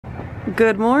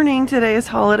Good morning. Today is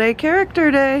Holiday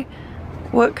Character Day.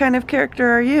 What kind of character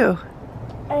are you?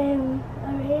 I am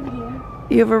a reindeer.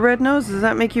 You have a red nose. Does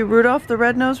that make you Rudolph the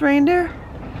red-nosed reindeer?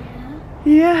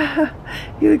 Yeah. Yeah.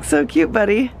 You look so cute,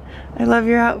 buddy. I love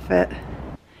your outfit.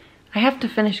 I have to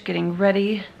finish getting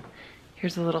ready.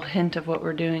 Here's a little hint of what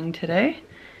we're doing today.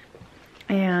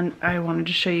 And I wanted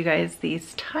to show you guys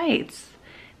these tights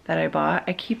that I bought.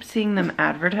 I keep seeing them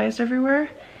advertised everywhere.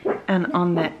 And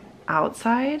on the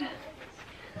outside,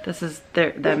 this is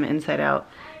them inside out.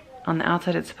 On the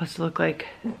outside it's supposed to look like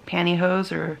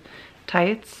pantyhose or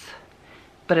tights,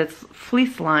 but it's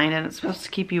fleece lined and it's supposed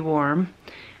to keep you warm.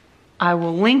 I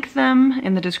will link them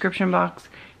in the description box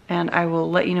and I will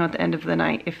let you know at the end of the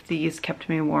night if these kept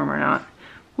me warm or not.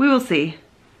 We will see.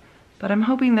 But I'm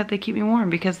hoping that they keep me warm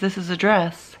because this is a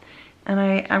dress and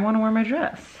I want to wear my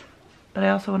dress, but I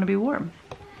also want to be warm.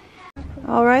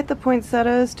 All right, the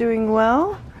poinsettia is doing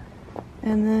well.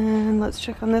 And then let's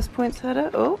check on this poinsettia.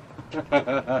 Oh,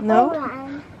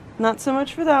 no, not so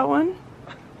much for that one.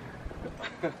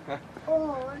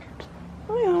 Oh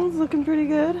yeah, that one's looking pretty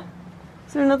good.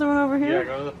 Is there another one over here? Yeah,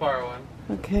 go to the far one.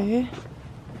 Okay.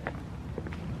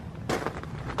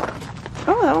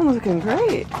 Oh, that one's looking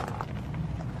great.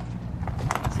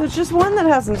 So it's just one that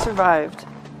hasn't survived.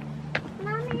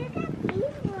 Mommy, you got these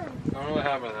ones. I don't know what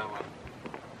happened to that one.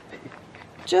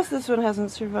 Just this one hasn't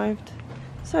survived.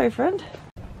 Sorry, friend.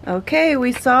 Okay,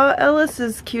 we saw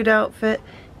Ellis's cute outfit.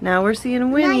 Now we're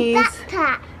seeing Winnie's. My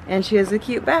backpack. And she has a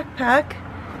cute backpack.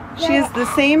 She has the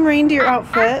same reindeer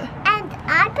outfit. And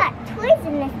I got toys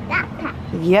in this backpack.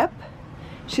 Yep.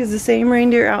 She has the same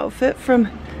reindeer outfit from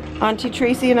Auntie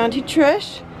Tracy and Auntie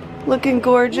Trish. Looking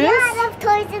gorgeous. Yeah, I love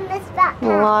toys in this backpack.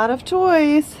 A lot of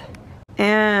toys.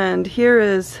 And here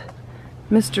is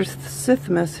Mr.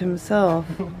 Sithmas himself.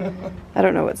 I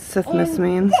don't know what Sithmas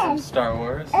means. Star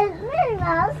Wars.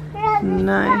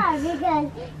 Nice.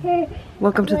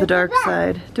 Welcome to the dark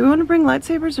side. Do we want to bring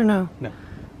lightsabers or no? No.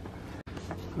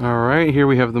 Alright, here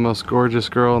we have the most gorgeous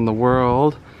girl in the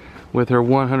world with her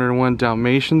 101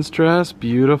 Dalmatians dress.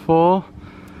 Beautiful.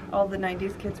 All the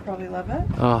 90s kids probably love it.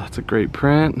 Oh, that's a great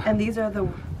print. And these are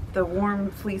the warm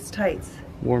fleece tights.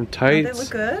 Warm tights. Don't they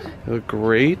look good? They look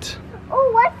great.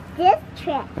 Oh, what's this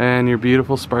trick? And your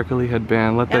beautiful sparkly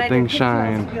headband. Let that thing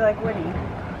shine. To be like Winnie.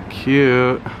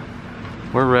 Cute.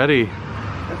 We're ready.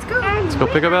 Let's go. Let's go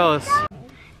pick up Ellis.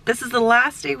 This is the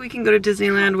last day we can go to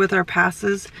Disneyland with our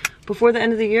passes before the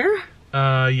end of the year?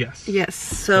 Yes. Yes,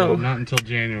 so not until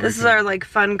January. This is our like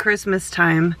fun Christmas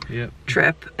time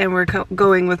trip, and we're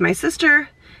going with my sister,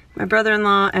 my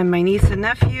brother-in-law, and my niece and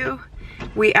nephew.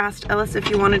 We asked Ellis if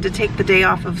he wanted to take the day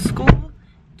off of school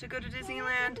to go to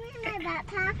Disneyland.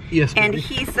 Yes, and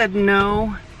he said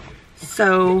no,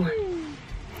 so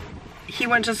he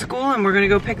went to school and we're gonna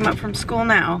go pick him up from school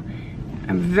now.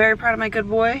 I'm very proud of my good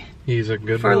boy. He's a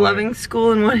good boy. For loving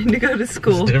school and wanting to go to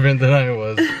school. He's different than I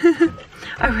was.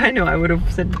 I know I would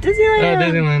have said Disneyland.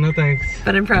 Oh, Disneyland, no thanks.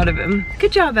 But I'm proud of him.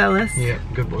 Good job, Ellis. Yeah,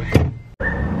 good boy.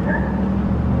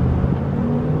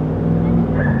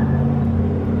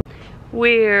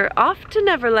 We're off to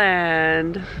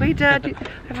Neverland. Wait, Dad,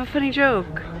 I have a funny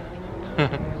joke.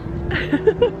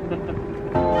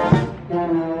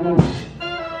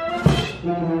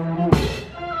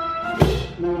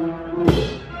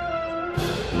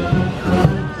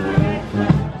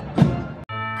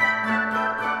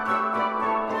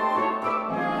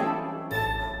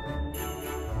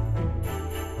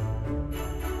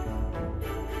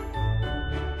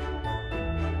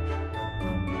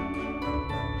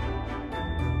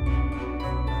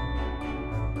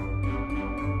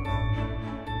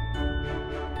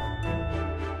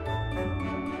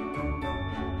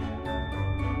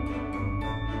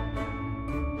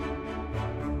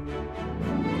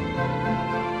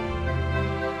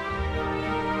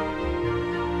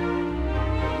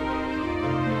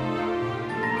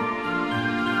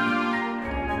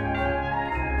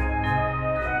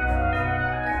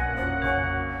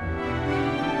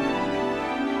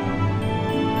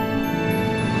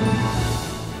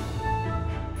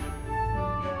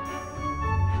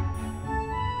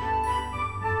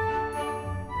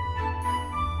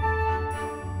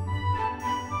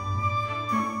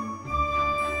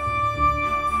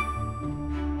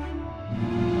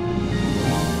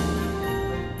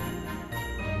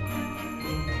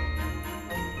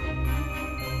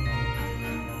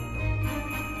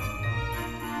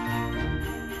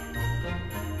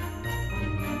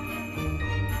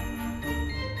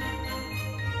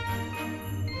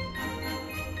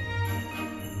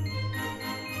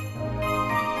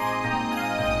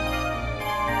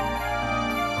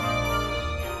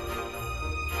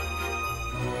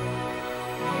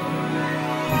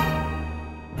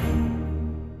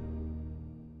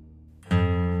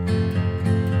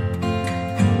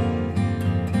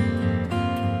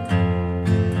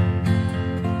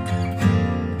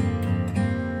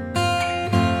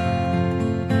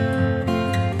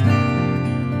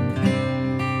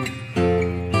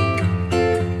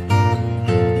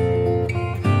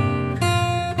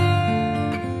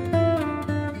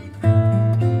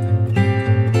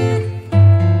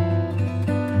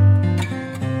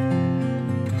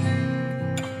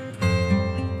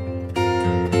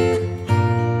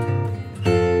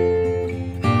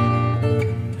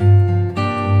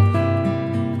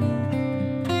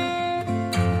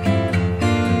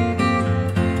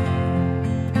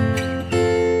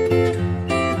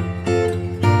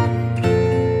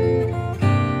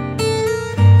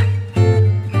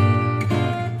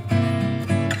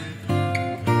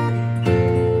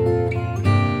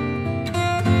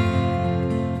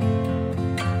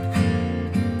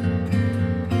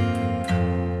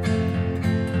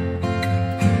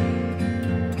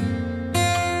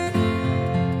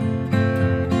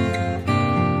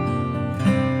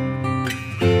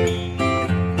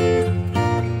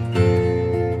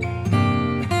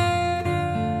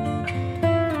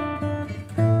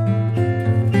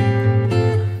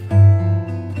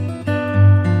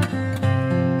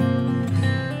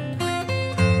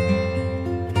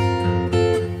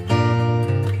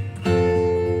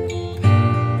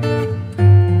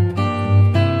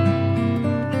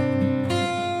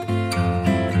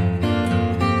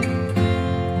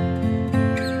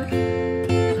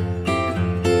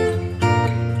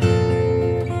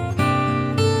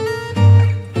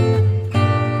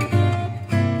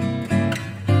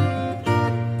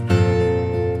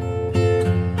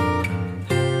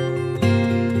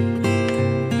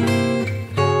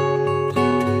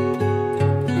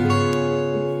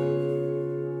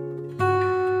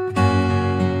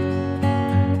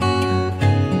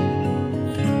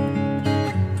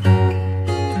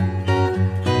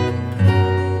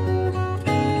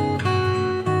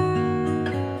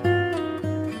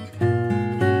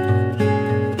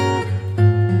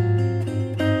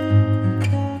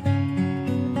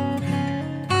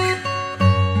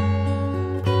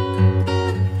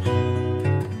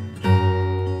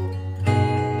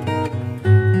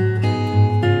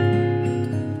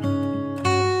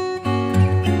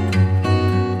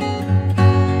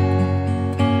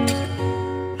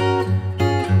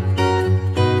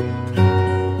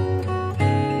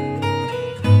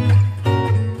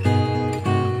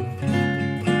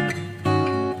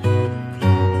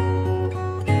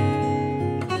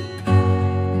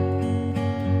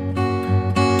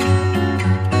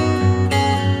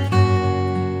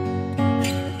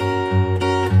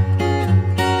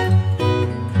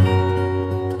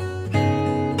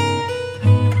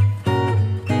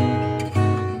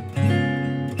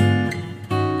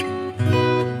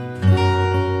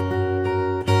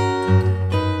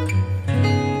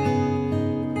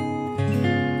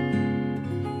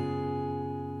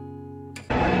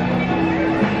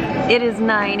 It is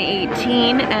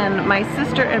 9:18 and my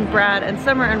sister and Brad and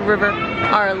Summer and River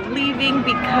are leaving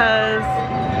because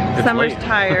It's Summer's late.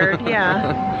 tired.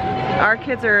 Yeah. Our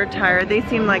kids are tired. They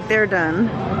seem like they're done.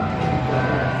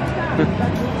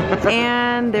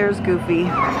 And there's Goofy.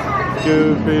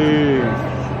 Goofy.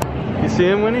 You see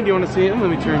him, Winnie? Do you want to see him? Let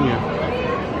me turn you.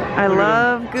 I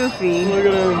love Goofy. Look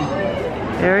at him.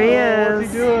 There he Oh, is.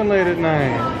 what's he doing late at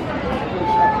night?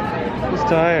 He's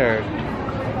tired.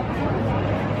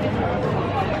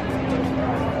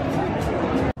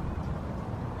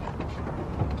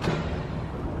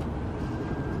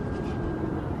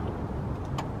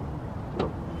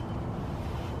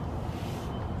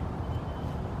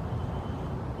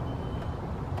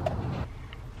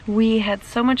 We had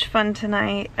so much fun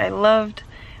tonight. I loved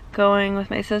going with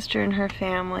my sister and her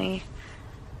family.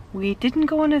 We didn't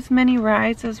go on as many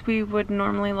rides as we would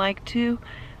normally like to,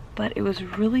 but it was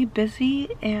really busy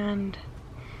and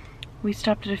we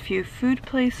stopped at a few food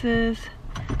places,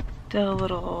 did a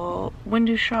little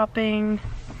window shopping,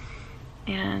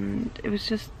 and it was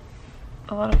just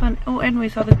a lot of fun. Oh, and we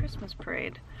saw the Christmas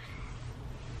parade.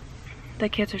 The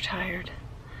kids are tired.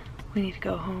 We need to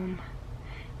go home.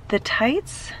 The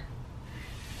tights,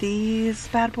 these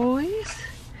bad boys,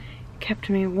 kept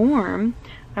me warm.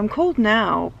 I'm cold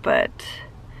now, but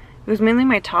it was mainly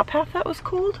my top half that was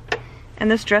cold. And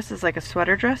this dress is like a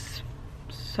sweater dress,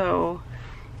 so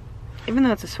even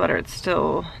though it's a sweater, it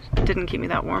still didn't keep me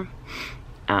that warm.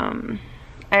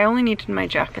 I only needed my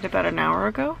jacket about an hour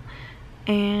ago,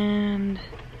 and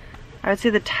I would say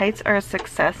the tights are a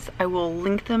success. I will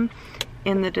link them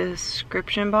in the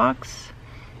description box.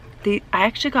 I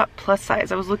actually got plus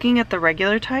size. I was looking at the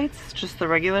regular tights, just the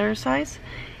regular size,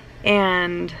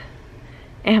 and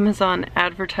Amazon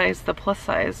advertised the plus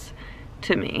size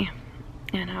to me.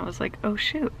 And I was like, oh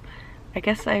shoot, I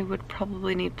guess I would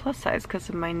probably need plus size because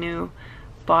of my new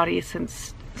body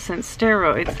since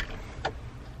steroids.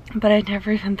 But I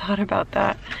never even thought about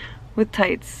that with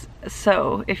tights.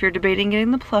 So if you're debating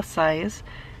getting the plus size,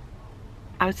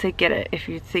 I would say get it if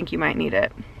you think you might need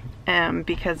it.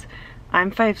 Because I'm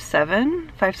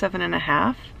 5'7" and a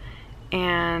half,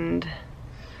 and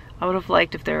I would have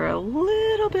liked if they were a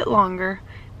little bit longer.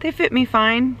 They fit me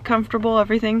fine, comfortable,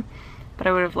 everything, but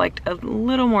I would have liked a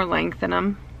little more length in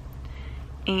them.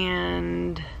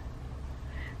 And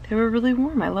they were really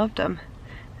warm. I loved them.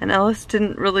 And Ellis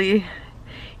didn't really,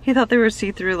 he thought they were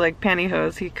see-through like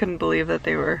pantyhose. He couldn't believe that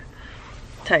they were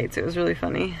tights. It was really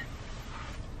funny.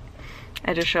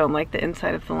 I just show him like the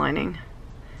inside of the lining.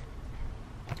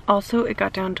 Also, it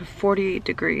got down to 48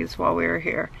 degrees while we were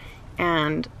here,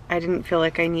 and I didn't feel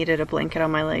like I needed a blanket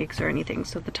on my legs or anything,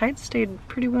 so the tights stayed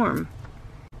pretty warm.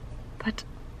 But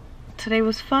today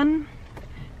was fun.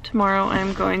 Tomorrow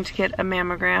I'm going to get a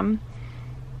mammogram.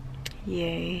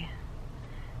 Yay.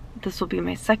 This will be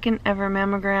my second ever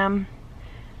mammogram.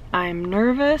 I'm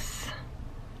nervous,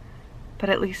 but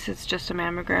at least it's just a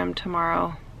mammogram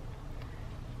tomorrow.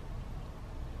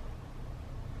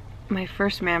 My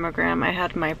first mammogram, I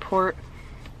had my port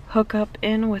hook up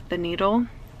in with the needle,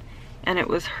 and it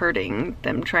was hurting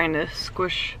them trying to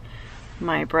squish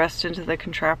my breast into the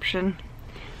contraption.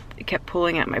 It kept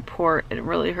pulling at my port. It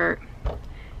really hurt.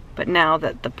 But now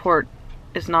that the port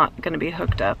is not going to be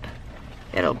hooked up,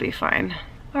 it'll be fine.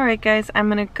 Alright guys, I'm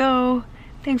gonna go.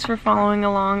 Thanks for following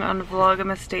along on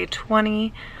Vlogmas Day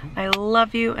 20. I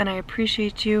love you and I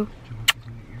appreciate you.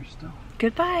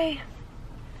 Goodbye.